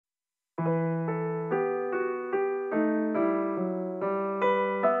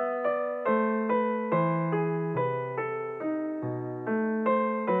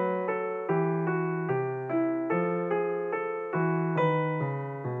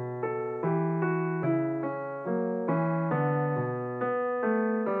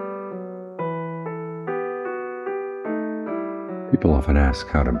People often ask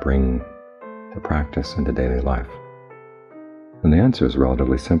how to bring the practice into daily life. And the answer is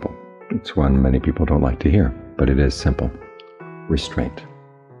relatively simple. It's one many people don't like to hear, but it is simple. Restraint.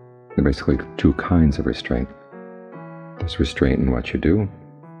 There are basically two kinds of restraint. There's restraint in what you do,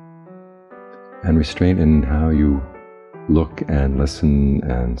 and restraint in how you look and listen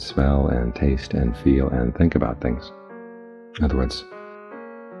and smell and taste and feel and think about things. In other words,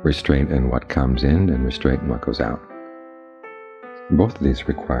 restraint in what comes in and restraint in what goes out. Both of these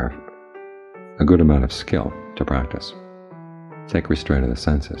require a good amount of skill to practice. Take restraint of the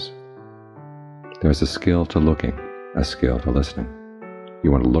senses. There's a skill to looking, a skill to listening.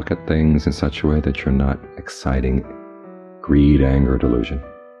 You want to look at things in such a way that you're not exciting greed, anger, delusion.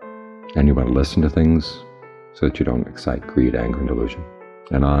 And you want to listen to things so that you don't excite greed, anger, and delusion.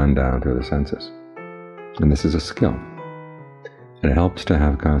 And on down through the senses. And this is a skill. And it helps to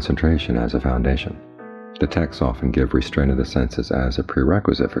have concentration as a foundation. The texts often give restraint of the senses as a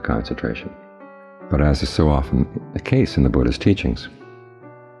prerequisite for concentration. But as is so often the case in the Buddha's teachings,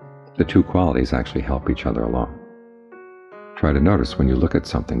 the two qualities actually help each other along. Try to notice when you look at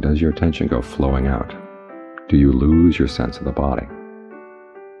something, does your attention go flowing out? Do you lose your sense of the body?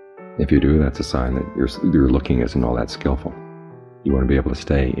 If you do, that's a sign that your looking isn't all that skillful. You want to be able to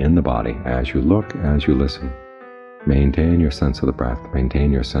stay in the body as you look, as you listen. Maintain your sense of the breath,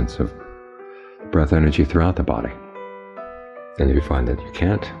 maintain your sense of breath energy throughout the body. And if you find that you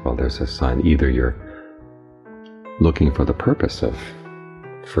can't, well, there's a sign either you're looking for the purpose of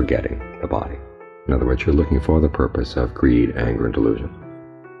forgetting the body. In other words, you're looking for the purpose of greed, anger, and delusion.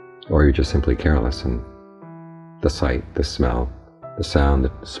 Or you're just simply careless and the sight, the smell, the sound,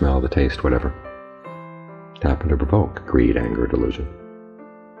 the smell, the taste, whatever, happen to provoke greed, anger, delusion.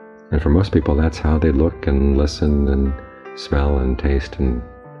 And for most people, that's how they look and listen and smell and taste and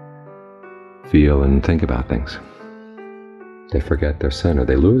feel and think about things. They forget their center.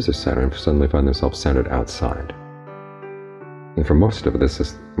 They lose their center and suddenly find themselves centered outside. And for most of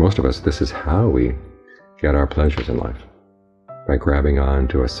us, this is how we get our pleasures in life, by grabbing on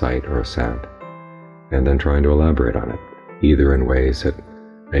to a sight or a sound, and then trying to elaborate on it, either in ways that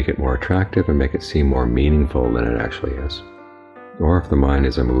make it more attractive and make it seem more meaningful than it actually is. Or if the mind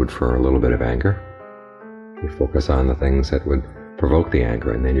is a mood for a little bit of anger, you focus on the things that would provoke the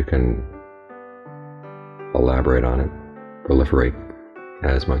anger, and then you can elaborate on it, proliferate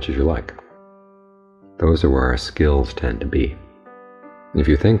as much as you like. Those are where our skills tend to be. If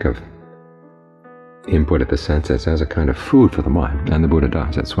you think of input at the senses as a kind of food for the mind, and the Buddha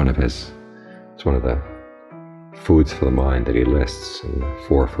does, it's one of the foods for the mind that he lists in the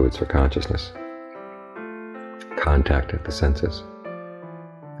 4 foods for consciousness. Contact at the senses.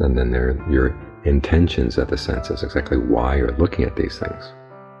 And then there are your intentions at the senses, exactly why you're looking at these things,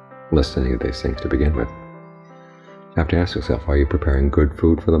 listening to these things to begin with. You have to ask yourself, are you preparing good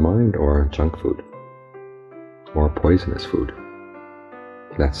food for the mind or junk food? Or poisonous food?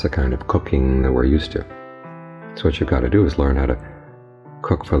 That's the kind of cooking that we're used to. So what you've got to do is learn how to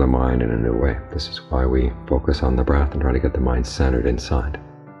cook for the mind in a new way. This is why we focus on the breath and try to get the mind centered inside.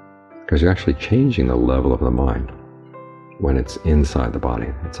 Because you're actually changing the level of the mind when it's inside the body.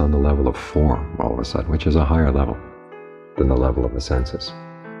 It's on the level of form all of a sudden, which is a higher level than the level of the senses.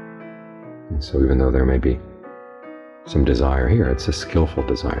 And so even though there may be some desire here, it's a skillful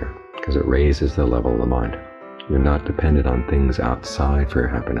desire because it raises the level of the mind. You're not dependent on things outside for your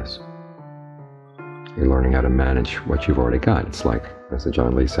happiness. You're learning how to manage what you've already got. It's like, as the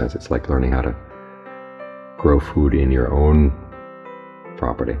John Lee says, it's like learning how to grow food in your own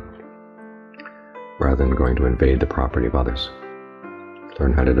property rather than going to invade the property of others.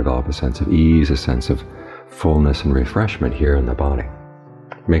 Learn how to develop a sense of ease, a sense of fullness and refreshment here in the body.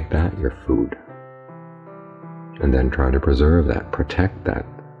 Make that your food. And then try to preserve that, protect that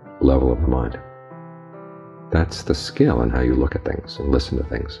level of the mind. That's the skill in how you look at things and listen to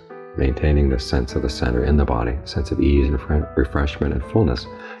things, maintaining the sense of the center in the body, sense of ease and refreshment and fullness,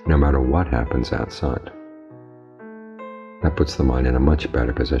 no matter what happens outside. That puts the mind in a much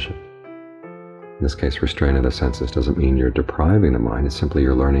better position. In this case, restraint of the senses doesn't mean you're depriving the mind, it's simply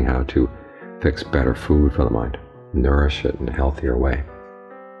you're learning how to fix better food for the mind, nourish it in a healthier way,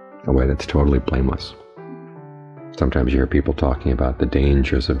 a way that's totally blameless. Sometimes you hear people talking about the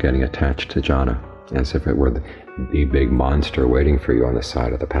dangers of getting attached to jhana, as if it were the big monster waiting for you on the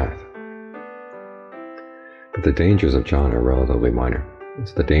side of the path. But the dangers of jhana are relatively minor.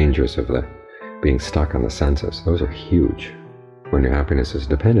 It's the dangers of being stuck on the senses. Those are huge, when your happiness is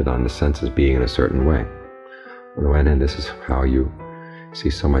dependent on the senses being in a certain way. On the one hand, this is how you see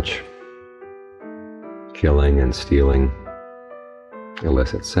so much killing and stealing,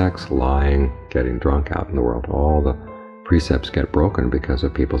 illicit sex, lying, getting drunk out in the world, all the precepts get broken because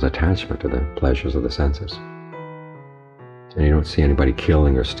of people's attachment to the pleasures of the senses. And you don't see anybody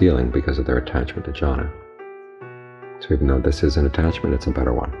killing or stealing because of their attachment to jhana. So even though this is an attachment, it's a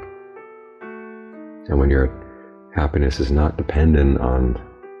better one. And when your happiness is not dependent on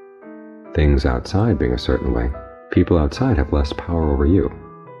things outside being a certain way, people outside have less power over you.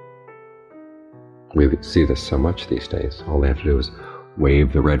 We see this so much these days. All they have to do is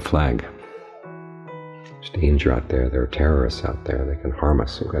wave the red flag. There's danger out there. There are terrorists out there. They can harm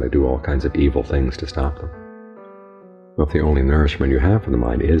us. We've got to do all kinds of evil things to stop them. Well, if the only nourishment you have for the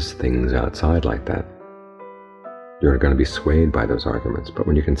mind is things outside like that, you're going to be swayed by those arguments. But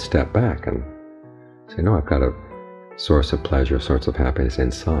when you can step back and say, no, I've got a source of pleasure, a source of happiness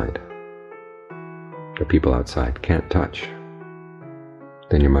inside that people outside can't touch,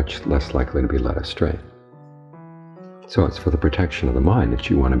 then you're much less likely to be led astray. So it's for the protection of the mind that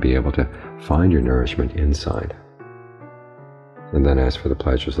you want to be able to find your nourishment inside. And then as for the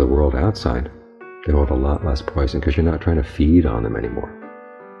pleasures of the world outside, they hold a lot less poison because you're not trying to feed on them anymore.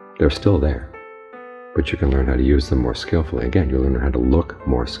 They're still there, but you can learn how to use them more skillfully. Again, you'll learn how to look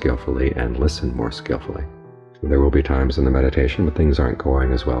more skillfully and listen more skillfully. There will be times in the meditation when things aren't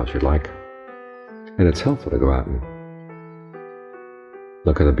going as well as you'd like. And it's helpful to go out and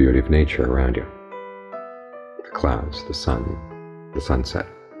look at the beauty of nature around you. The clouds, the sun, the sunset,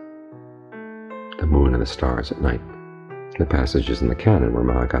 the moon and the stars at night. The passages in the canon where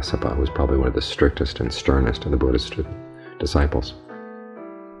Mahakassapa, who was probably one of the strictest and sternest of the Buddhist disciples,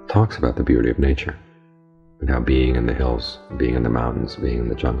 talks about the beauty of nature and how being in the hills, being in the mountains, being in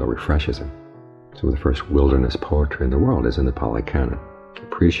the jungle refreshes him. Some of the first wilderness poetry in the world is in the Pali Canon.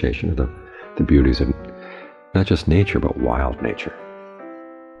 Appreciation of the beauties of not just nature, but wild nature.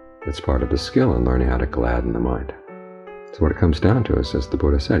 It's part of the skill in learning how to gladden the mind. So what it comes down to is, as the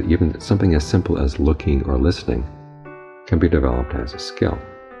Buddha said, even something as simple as looking or listening can be developed as a skill.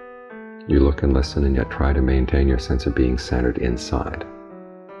 You look and listen and yet try to maintain your sense of being centered inside.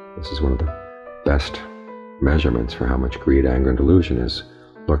 This is one of the best measurements for how much greed, anger, and delusion is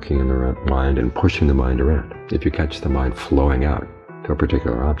lurking in the mind and pushing the mind around. If you catch the mind flowing out to a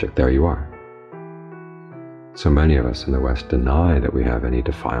particular object, there you are. So many of us in the West deny that we have any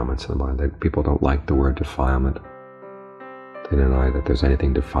defilements in the mind. People don't like the word defilement. They deny that there's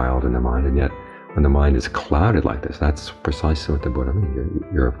anything defiled in the mind, and yet when the mind is clouded like this, that's precisely what the Buddha means.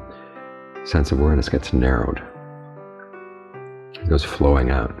 Your sense of awareness gets narrowed. It goes flowing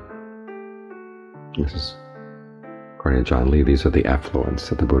out. This is, according to John Lee, these are the effluents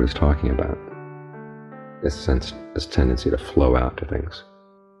that the Buddha is talking about. This tendency to flow out to things.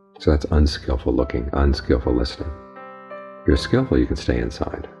 So that's unskillful looking, unskillful listening. If you're skillful, you can stay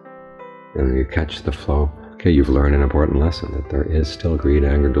inside. And you catch the flow. Okay, you've learned an important lesson, that there is still greed,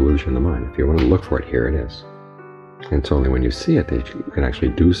 anger, delusion in the mind. If you want to look for it, here it is. And it's only when you see it that you can actually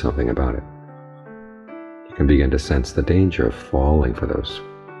do something about it. You can begin to sense the danger of falling for those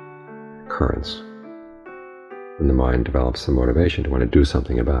currents. And the mind develops the motivation to want to do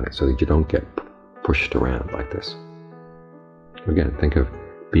something about it so that you don't get pushed around like this. Again, think of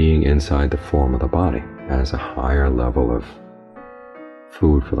being inside the form of the body as a higher level of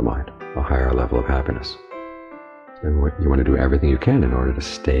food for the mind, a higher level of happiness. And you want to do everything you can in order to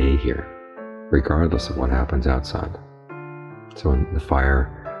stay here, regardless of what happens outside. So when the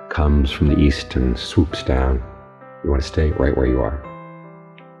fire comes from the east and swoops down, you want to stay right where you are.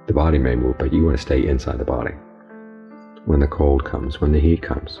 The body may move, but you want to stay inside the body. When the cold comes, when the heat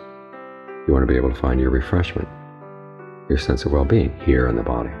comes, you want to be able to find your refreshment, your sense of well-being here in the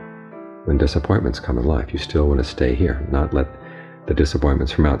body. When disappointments come in life, you still want to stay here, not let the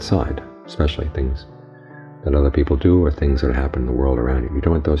disappointments from outside, especially things that other people do or things that happen in the world around you. You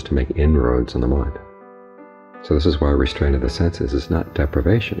don't want those to make inroads on the mind. So this is why restraint of the senses is not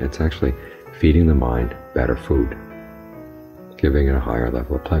deprivation. It's actually feeding the mind better food, giving it a higher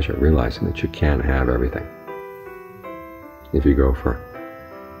level of pleasure, realizing that you can't have everything. If you go for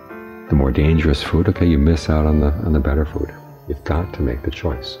the more dangerous food, okay, you miss out on the better food. You've got to make the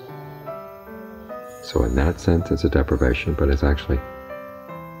choice. So in that sense, it's a deprivation, but it's a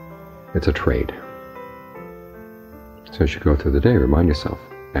trade. So as you go through the day, remind yourself,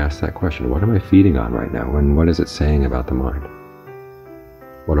 ask that question, what am I feeding on right now? And what is it saying about the mind?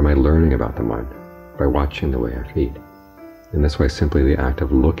 What am I learning about the mind by watching the way I feed? In this way, simply the act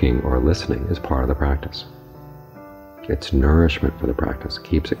of looking or listening is part of the practice. It's nourishment for the practice,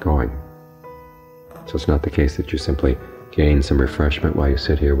 keeps it going. So it's not the case that you simply gain some refreshment while you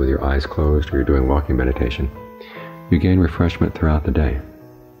sit here with your eyes closed or you're doing walking meditation. You gain refreshment throughout the day.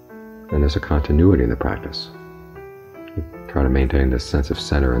 And there's a continuity in the practice. You Try to maintain this sense of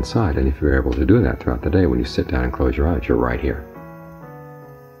center inside, and if you're able to do that throughout the day, when you sit down and close your eyes, you're right here.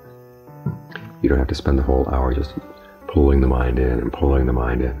 You don't have to spend the whole hour just pulling the mind in and pulling the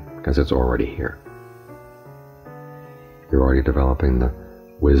mind in, because it's already here. You're already developing the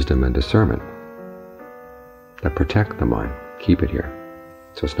wisdom and discernment that protect the mind, keep it here.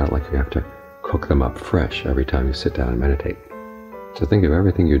 So it's not like you have to cook them up fresh every time you sit down and meditate. So think of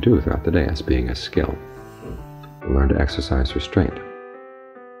everything you do throughout the day as being a skill. Learn to exercise restraint.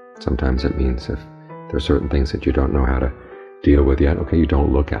 Sometimes it means if there are certain things that you don't know how to deal with yet, okay, you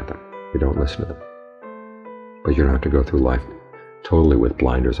don't look at them, you don't listen to them. But you don't have to go through life totally with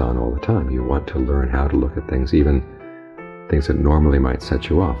blinders on all the time. You want to learn how to look at things, even things that normally might set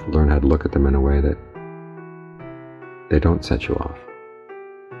you off. Learn how to look at them in a way that they don't set you off.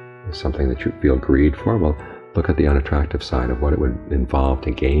 There's something that you feel greed for, well, look at the unattractive side of what it would involve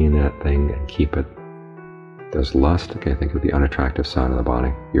to gain that thing and keep it. There's lust, okay, think of the unattractive side of the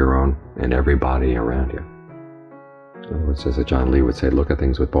body, your own and everybody around you. In other words, as John Lee would say, look at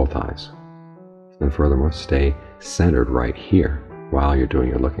things with both eyes. And furthermore, stay centered right here while you're doing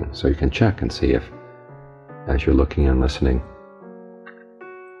your looking. So you can check and see if, as you're looking and listening,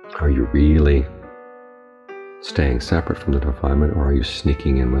 are you really staying separate from the defilement, or are you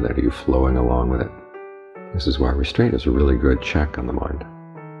sneaking in with it? Are you flowing along with it? This is why restraint is a really good check on the mind.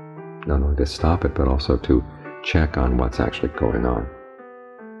 Not only to stop it, but also to check on what's actually going on.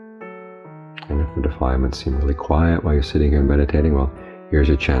 And if the defilements seem really quiet while you're sitting here meditating, well, here's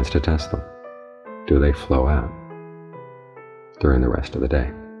your chance to test them. Do they flow out during the rest of the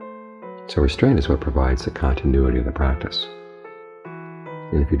day? So restraint is what provides the continuity of the practice.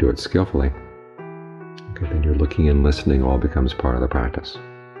 And if you do it skillfully, okay, then your looking and listening all becomes part of the practice.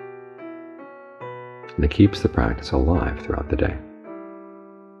 And it keeps the practice alive throughout the day.